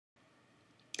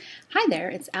Hi there,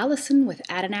 it's Allison with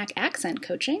Adanac Accent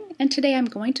Coaching, and today I'm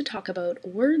going to talk about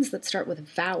words that start with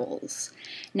vowels.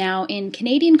 Now, in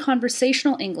Canadian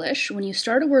conversational English, when you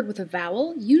start a word with a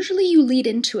vowel, usually you lead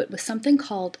into it with something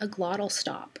called a glottal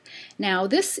stop. Now,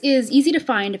 this is easy to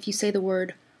find if you say the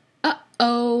word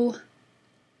uh-oh,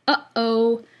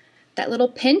 uh-oh. That little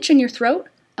pinch in your throat,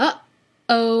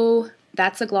 uh-oh,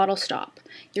 that's a glottal stop.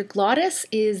 Your glottis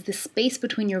is the space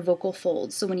between your vocal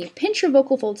folds. So when you pinch your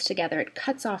vocal folds together, it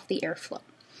cuts off the airflow.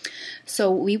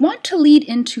 So we want to lead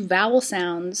into vowel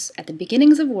sounds at the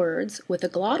beginnings of words with a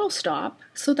glottal stop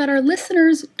so that our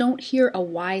listeners don't hear a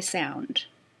Y sound.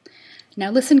 Now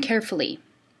listen carefully.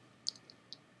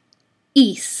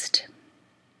 East,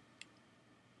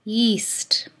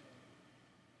 east,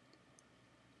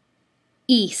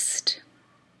 east,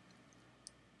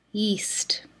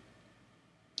 east.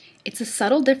 It's a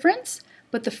subtle difference,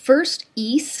 but the first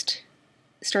east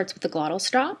starts with the glottal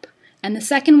stop, and the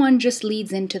second one just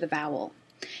leads into the vowel.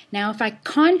 Now, if I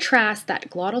contrast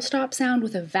that glottal stop sound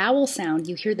with a vowel sound,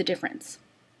 you hear the difference.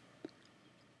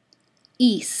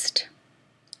 East,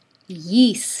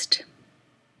 yeast,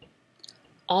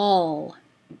 all,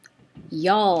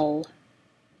 y'all,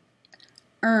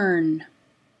 earn,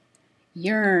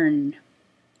 yearn.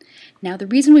 Now, the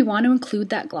reason we want to include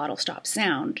that glottal stop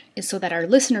sound is so that our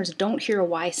listeners don't hear a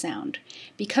Y sound.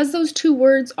 Because those two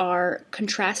words are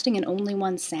contrasting in only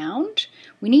one sound,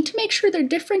 we need to make sure they're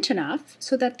different enough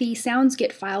so that the sounds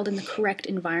get filed in the correct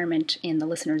environment in the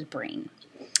listener's brain.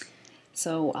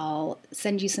 So I'll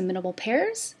send you some minimal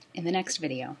pairs in the next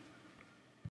video.